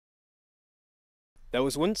There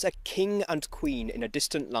was once a king and queen in a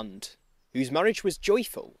distant land, whose marriage was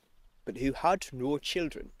joyful, but who had no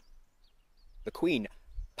children. The queen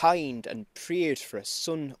pined and prayed for a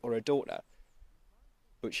son or a daughter,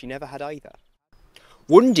 but she never had either.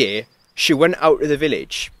 One day she went out of the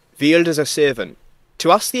village, veiled as a servant,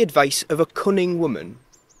 to ask the advice of a cunning woman.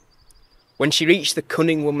 When she reached the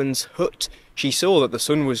cunning woman's hut, she saw that the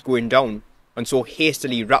sun was going down, and so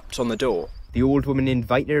hastily rapped on the door. The old woman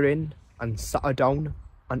invited her in, and sat her down,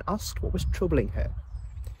 and asked what was troubling her.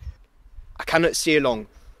 "I cannot stay long,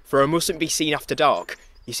 for I mustn't be seen after dark.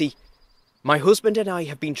 You see, my husband and I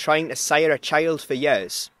have been trying to sire a child for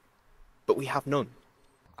years, but we have none.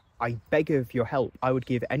 I beg of your help. I would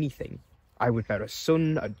give anything. I would bear a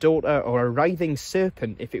son, a daughter, or a writhing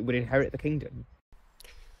serpent if it would inherit the kingdom."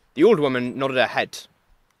 The old woman nodded her head.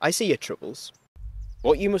 "I see your troubles.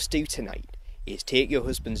 What you must do tonight is take your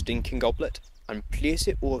husband's drinking goblet and place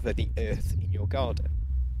it over the earth in your garden.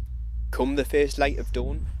 Come the first light of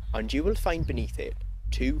dawn, and you will find beneath it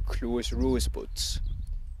 2 closed rosebuds.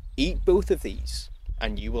 Eat both of these,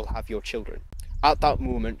 and you will have your children." At that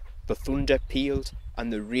moment the thunder pealed,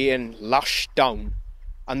 and the rain lashed down,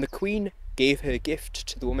 and the queen gave her gift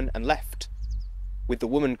to the woman and left, with the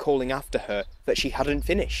woman calling after her that she hadn't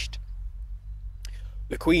finished.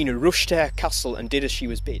 The queen rushed to her castle and did as she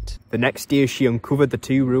was bid. The next day she uncovered the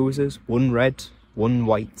 2 roses, one red, one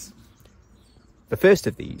white. The first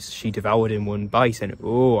of these she devoured in one bite, and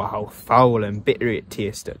oh, how foul and bitter it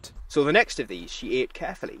tasted. So the next of these she ate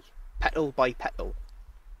carefully, petal by petal,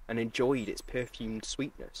 and enjoyed its perfumed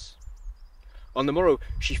sweetness. On the morrow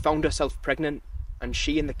she found herself pregnant, and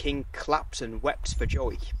she and the king clapped and wept for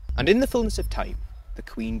joy. And in the fullness of time the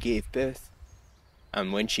queen gave birth,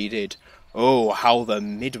 and when she did, oh, how the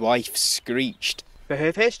midwife screeched! For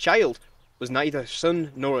her first child was neither a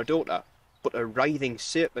son nor a daughter, but a writhing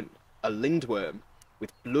serpent, a lindworm,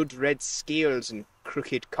 with blood-red scales and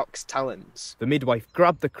crooked cock's talons. The midwife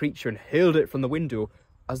grabbed the creature and hurled it from the window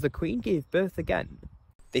as the queen gave birth again,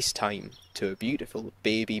 this time to a beautiful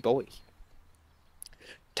baby boy.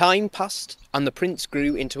 Time passed, and the prince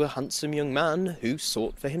grew into a handsome young man who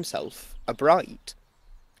sought for himself a bride.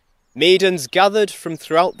 Maidens gathered from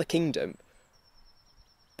throughout the kingdom,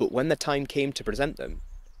 but when the time came to present them,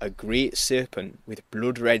 a great serpent with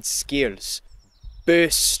blood-red scales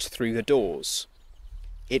burst through the doors.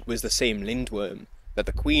 It was the same Lindworm that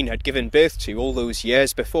the queen had given birth to all those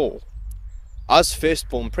years before. As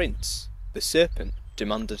firstborn prince, the serpent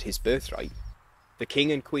demanded his birthright. The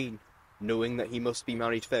king and queen, knowing that he must be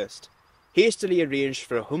married first, hastily arranged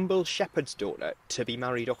for a humble shepherd's daughter to be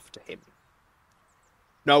married off to him.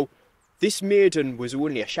 Now, this maiden was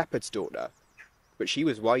only a shepherd's daughter, but she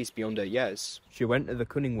was wise beyond her years. She went to the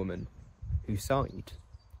cunning woman, who sighed,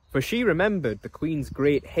 for she remembered the queen's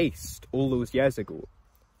great haste all those years ago,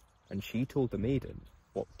 and she told the maiden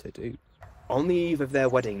what to do. On the eve of their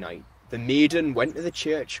wedding night, the maiden went to the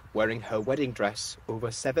church wearing her wedding dress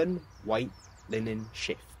over 7 white linen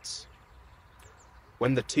shifts.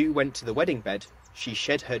 When the two went to the wedding bed, she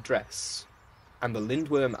shed her dress, and the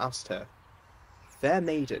Lindworm asked her, "Fair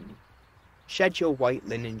maiden, shed your white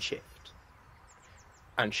linen shift."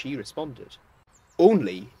 And she responded,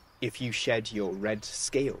 "Only if you shed your red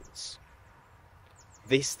scales."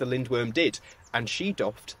 This the Lindworm did, and she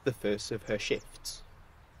doffed the first of her shifts.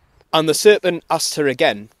 And the serpent asked her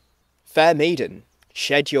again, "Fair maiden,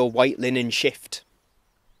 shed your white linen shift."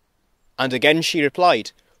 And again she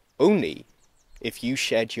replied, "Only if you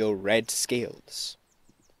shed your red scales."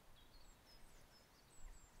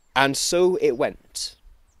 And so it went.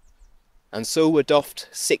 And so were doffed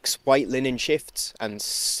 6 white linen shifts and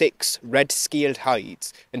 6 red-scaled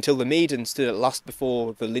hides, until the maiden stood at last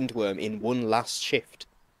before the Lindworm in one last shift.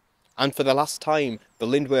 And for the last time the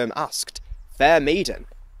Lindworm asked, "Fair maiden,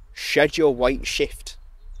 shed your white shift."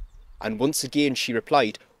 And once again she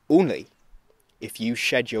replied, "Only if you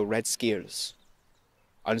shed your red scales."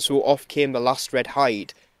 And so off came the last red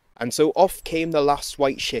hide, and so off came the last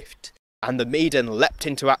white shift, and the maiden leapt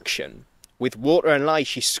into action. With water and lye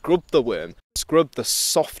she scrubbed the worm, scrubbed the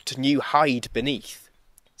soft new hide beneath.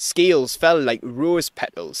 Scales fell like rose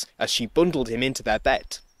petals as she bundled him into their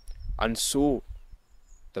bed, and so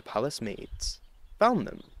the palace maids found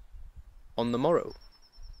them on the morrow.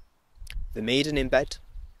 The maiden in bed,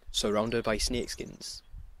 surrounded by snakeskins,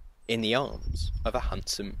 in the arms of a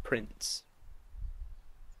handsome prince.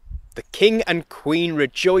 The king and queen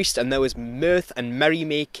rejoiced, and there was mirth and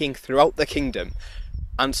merrymaking throughout the kingdom.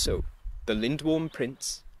 And so the Lindworm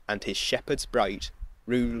prince and his shepherd's bride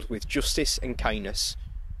ruled with justice and kindness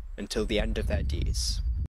until the end of their days.